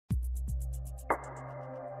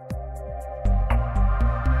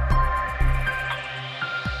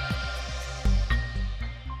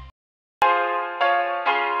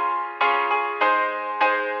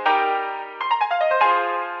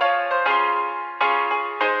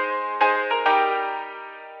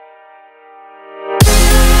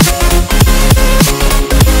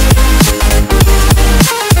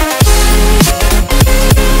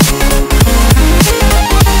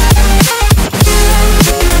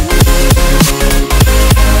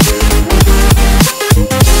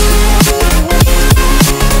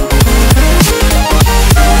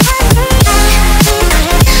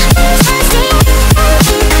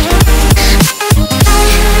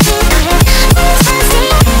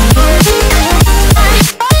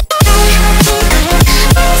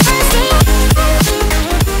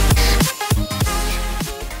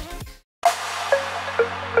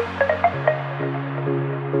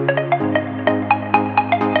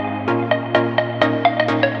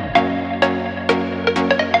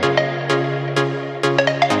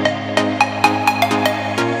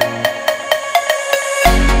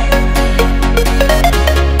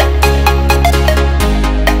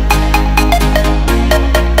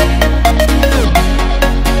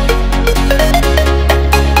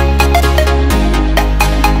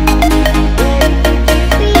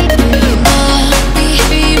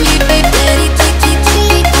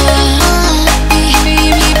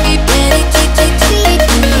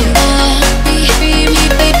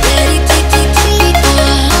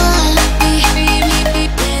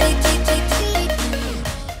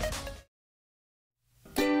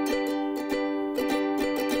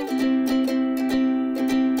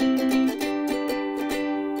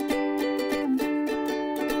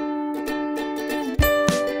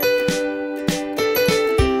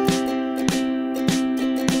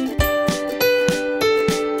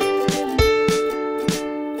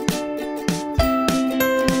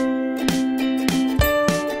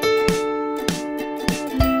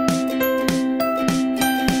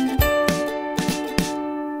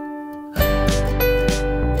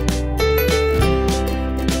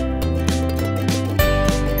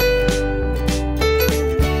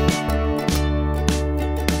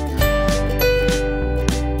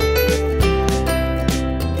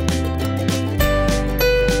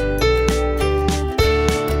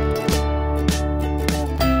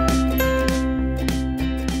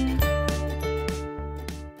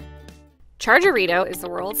Chargerito is the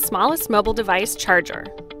world's smallest mobile device charger.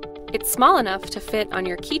 It's small enough to fit on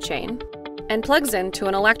your keychain and plugs into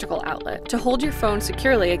an electrical outlet to hold your phone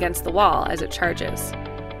securely against the wall as it charges.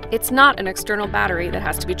 It's not an external battery that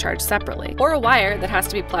has to be charged separately, or a wire that has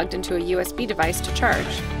to be plugged into a USB device to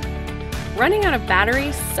charge. Running out of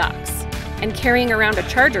battery sucks, and carrying around a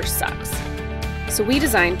charger sucks. So we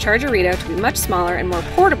designed Chargerito to be much smaller and more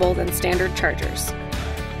portable than standard chargers.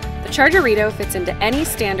 The Chargerito fits into any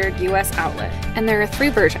standard US outlet, and there are 3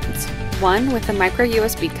 versions. One with a micro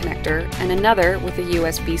USB connector and another with a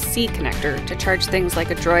USB-C connector to charge things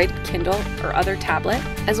like a Droid, Kindle, or other tablet,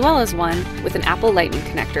 as well as one with an Apple Lightning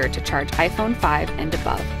connector to charge iPhone 5 and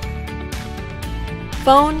above.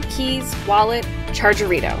 Phone, keys, wallet,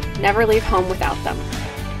 Chargerito. Never leave home without them.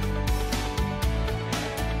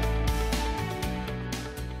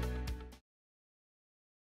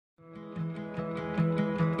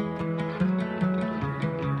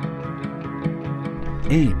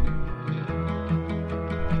 Aim.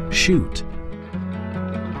 Shoot.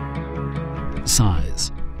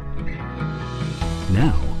 Size.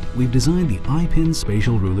 Now, we've designed the iPin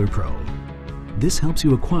Spatial Ruler Pro. This helps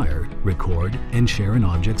you acquire, record, and share an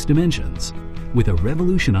object's dimensions with a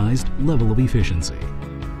revolutionized level of efficiency.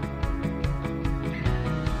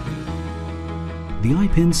 The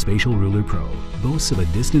iPin Spatial Ruler Pro boasts of a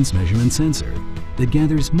distance measurement sensor that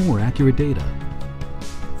gathers more accurate data.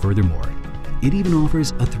 Furthermore, it even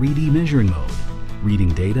offers a 3D measuring mode, reading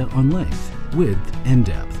data on length, width, and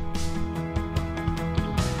depth.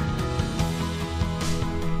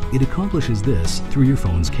 It accomplishes this through your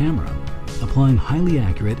phone's camera, applying highly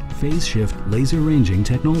accurate phase shift laser ranging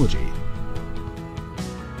technology.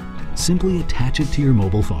 Simply attach it to your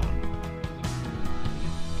mobile phone.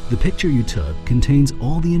 The picture you took contains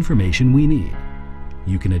all the information we need.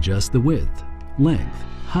 You can adjust the width, length,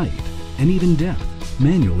 height, and even depth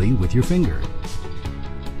manually with your finger.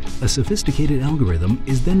 A sophisticated algorithm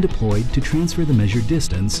is then deployed to transfer the measured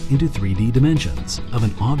distance into 3D dimensions of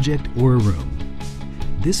an object or a room.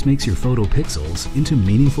 This makes your photo pixels into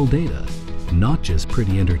meaningful data, not just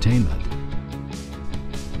pretty entertainment.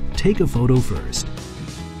 Take a photo first.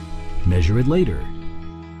 Measure it later.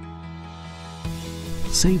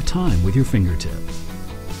 Save time with your fingertip.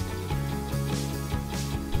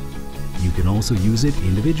 You can also use it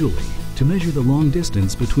individually to measure the long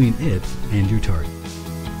distance between it and your target.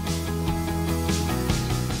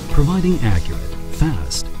 Providing accurate,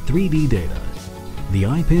 fast 3D data, the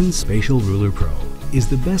iPin Spatial Ruler Pro is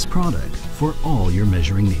the best product for all your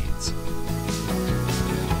measuring needs.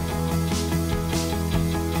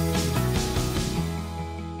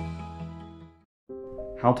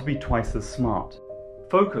 How to be twice as smart.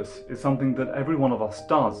 Focus is something that every one of us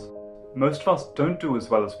does. Most of us don't do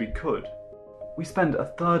as well as we could. We spend a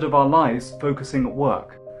third of our lives focusing at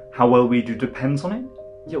work. How well we do depends on it,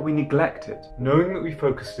 yet we neglect it. Knowing that we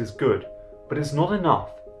focused is good, but it's not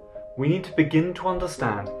enough. We need to begin to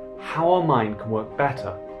understand how our mind can work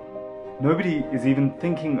better. Nobody is even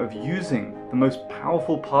thinking of using the most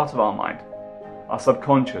powerful part of our mind, our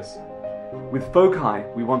subconscious. With Foci,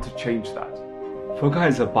 we want to change that. Foci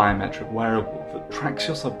is a biometric wearable that tracks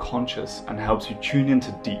your subconscious and helps you tune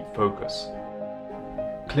into deep focus.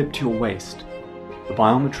 Clipped to your waist, the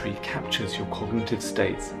biometry captures your cognitive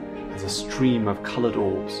states as a stream of coloured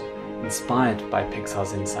orbs inspired by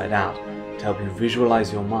Pixar's Inside Out to help you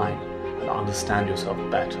visualise your mind and understand yourself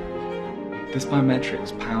better. This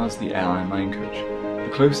biometrics powers the AI Mind Coach,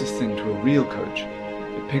 the closest thing to a real coach.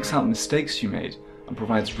 It picks out mistakes you made and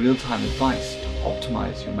provides real-time advice to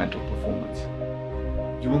optimise your mental performance.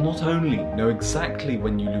 You will not only know exactly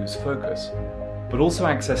when you lose focus, but also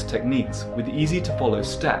access techniques with easy-to-follow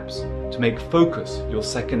steps to make focus your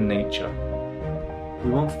second nature.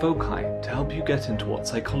 We want Foci to help you get into what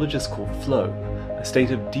psychologists call flow, a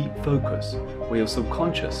state of deep focus where your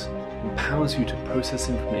subconscious empowers you to process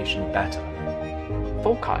information better.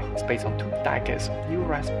 Foci is based on 2 decades of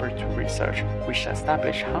neurorespiratory research which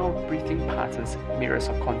establish how breathing patterns mirror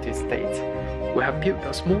subconscious states. We have built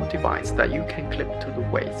a small device that you can clip to the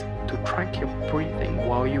waist to track your breathing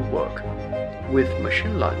while you work. With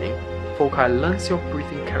machine learning, Foci learns your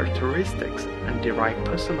breathing characteristics and derive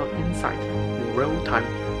personal insight in real time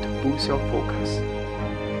to boost your focus.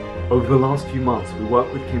 Over the last few months, we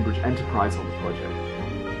worked with Cambridge Enterprise on the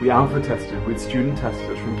project. We alpha tested with student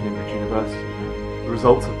testers from Cambridge University. The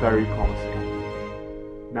results are very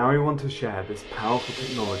promising. Now we want to share this powerful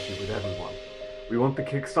technology with everyone. We want the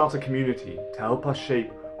Kickstarter community to help us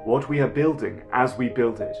shape what we are building as we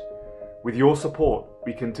build it. With your support,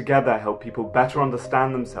 we can together help people better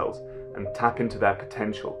understand themselves and tap into their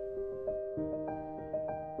potential.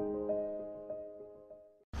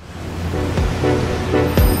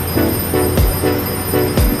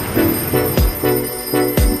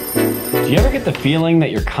 get the feeling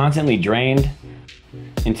that you're constantly drained?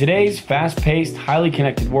 In today's fast-paced, highly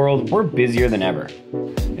connected world, we're busier than ever.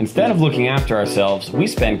 Instead of looking after ourselves, we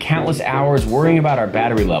spend countless hours worrying about our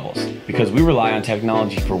battery levels because we rely on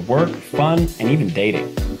technology for work, fun, and even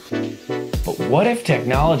dating. But what if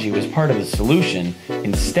technology was part of the solution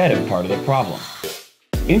instead of part of the problem?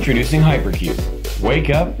 Introducing Hypercube.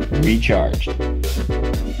 Wake up, recharged.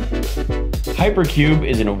 Hypercube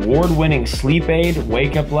is an award-winning sleep aid,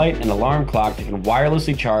 wake-up light, and alarm clock that can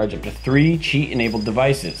wirelessly charge up to 3 cheat-enabled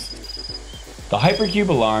devices. The Hypercube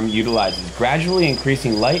alarm utilizes gradually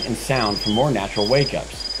increasing light and sound for more natural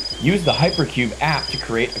wake-ups. Use the Hypercube app to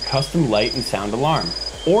create a custom light and sound alarm,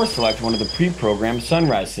 or select one of the pre-programmed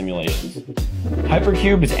sunrise simulations.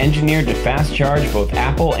 Hypercube is engineered to fast charge both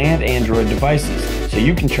Apple and Android devices, so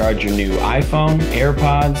you can charge your new iPhone,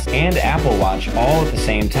 AirPods, and Apple Watch all at the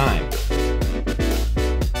same time.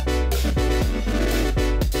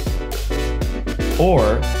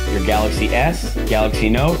 Or your Galaxy S, Galaxy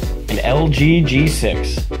Note, and LG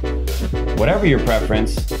G6. Whatever your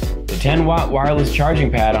preference, the 10-watt wireless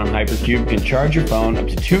charging pad on Hypercube can charge your phone up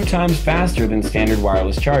to 2 times faster than standard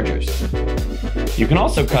wireless chargers. You can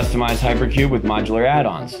also customize Hypercube with modular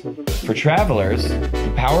add-ons. For travelers,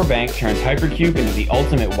 the power bank turns Hypercube into the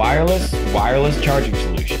ultimate wireless charging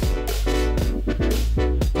solution.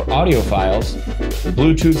 For audiophiles, the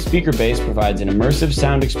Bluetooth speaker base provides an immersive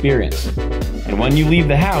sound experience. And when you leave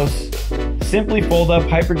the house, simply fold up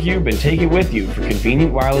Hypercube and take it with you for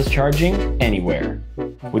convenient wireless charging anywhere.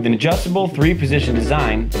 With an adjustable 3-position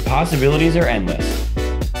design, the possibilities are endless.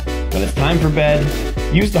 When it's time for bed,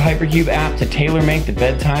 use the Hypercube app to tailor-make the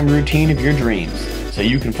bedtime routine of your dreams, so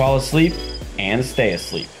you can fall asleep and stay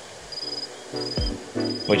asleep.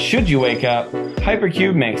 But should you wake up,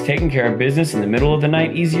 Hypercube makes taking care of business in the middle of the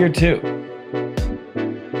night easier too.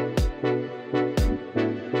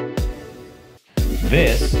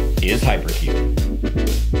 This is Hypercube.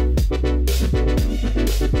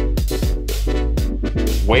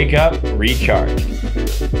 Wake up, recharged.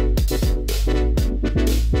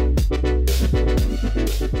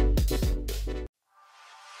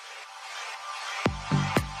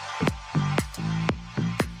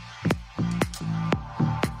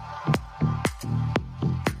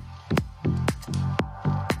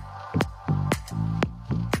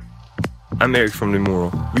 I'm Eric from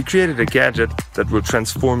Mipow. We created a gadget that will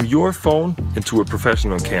transform your phone into a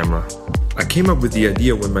professional camera. I came up with the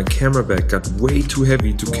idea when my camera bag got way too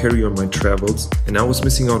heavy to carry on my travels and I was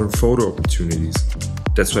missing out on photo opportunities.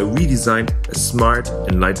 That's why we designed a smart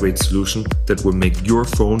and lightweight solution that will make your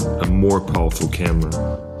phone a more powerful camera.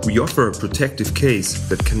 We offer a protective case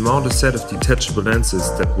that can mount a set of detachable lenses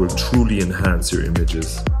that will truly enhance your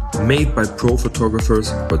images. Made by pro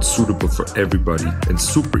photographers, but suitable for everybody and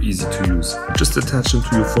super easy to use. Just attach them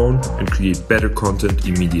to your phone and create better content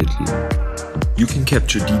immediately. You can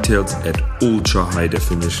capture details at ultra high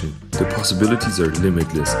definition. The possibilities are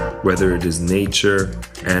limitless, whether it is nature,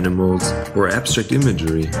 animals, or abstract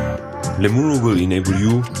imagery. Mipow will enable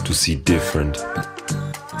you to see different.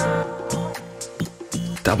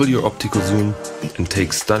 Double your optical zoom and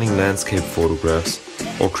take stunning landscape photographs,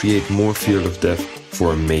 or create more field of depth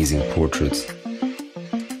for amazing portraits.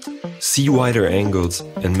 See wider angles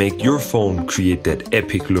and make your phone create that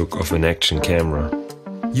epic look of an action camera.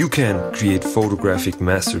 You can create photographic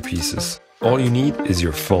masterpieces. All you need is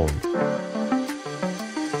your phone.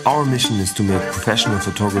 Our mission is to make professional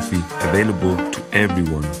photography available to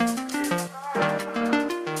everyone.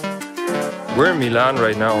 We're in Milan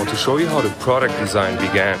right now to show you how the product design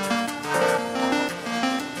began.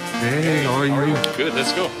 Hey, how are you? Good,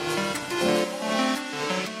 let's go.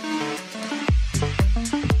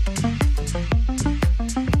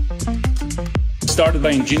 Started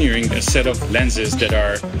by engineering a set of lenses that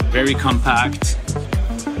are very compact,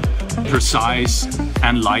 precise,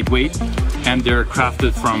 and lightweight, and they're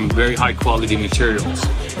crafted from very high quality materials.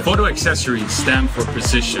 Photo accessories stand for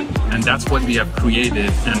precision, and that's what we have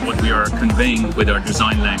created and what we are conveying with our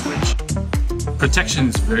design language. Protection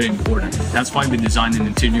is very important. That's why we designed an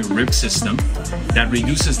interior rib system that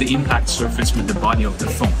reduces the impact surface with the body of the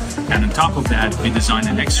phone. And on top of that, we designed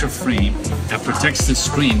an extra frame that protects the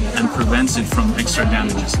screen and prevents it from extra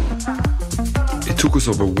damages. It took us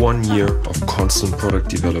over 1 year of constant product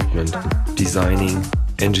development, designing,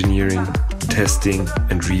 engineering, testing,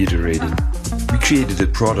 and reiterating. We created a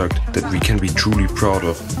product that we can be truly proud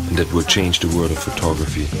of and that will change the world of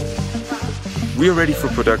photography. We are ready for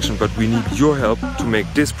production, but we need your help to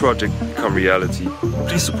make this project become reality.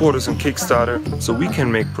 Please support us on Kickstarter so we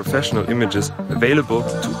can make professional images available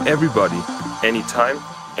to everybody, anytime,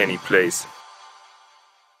 any place.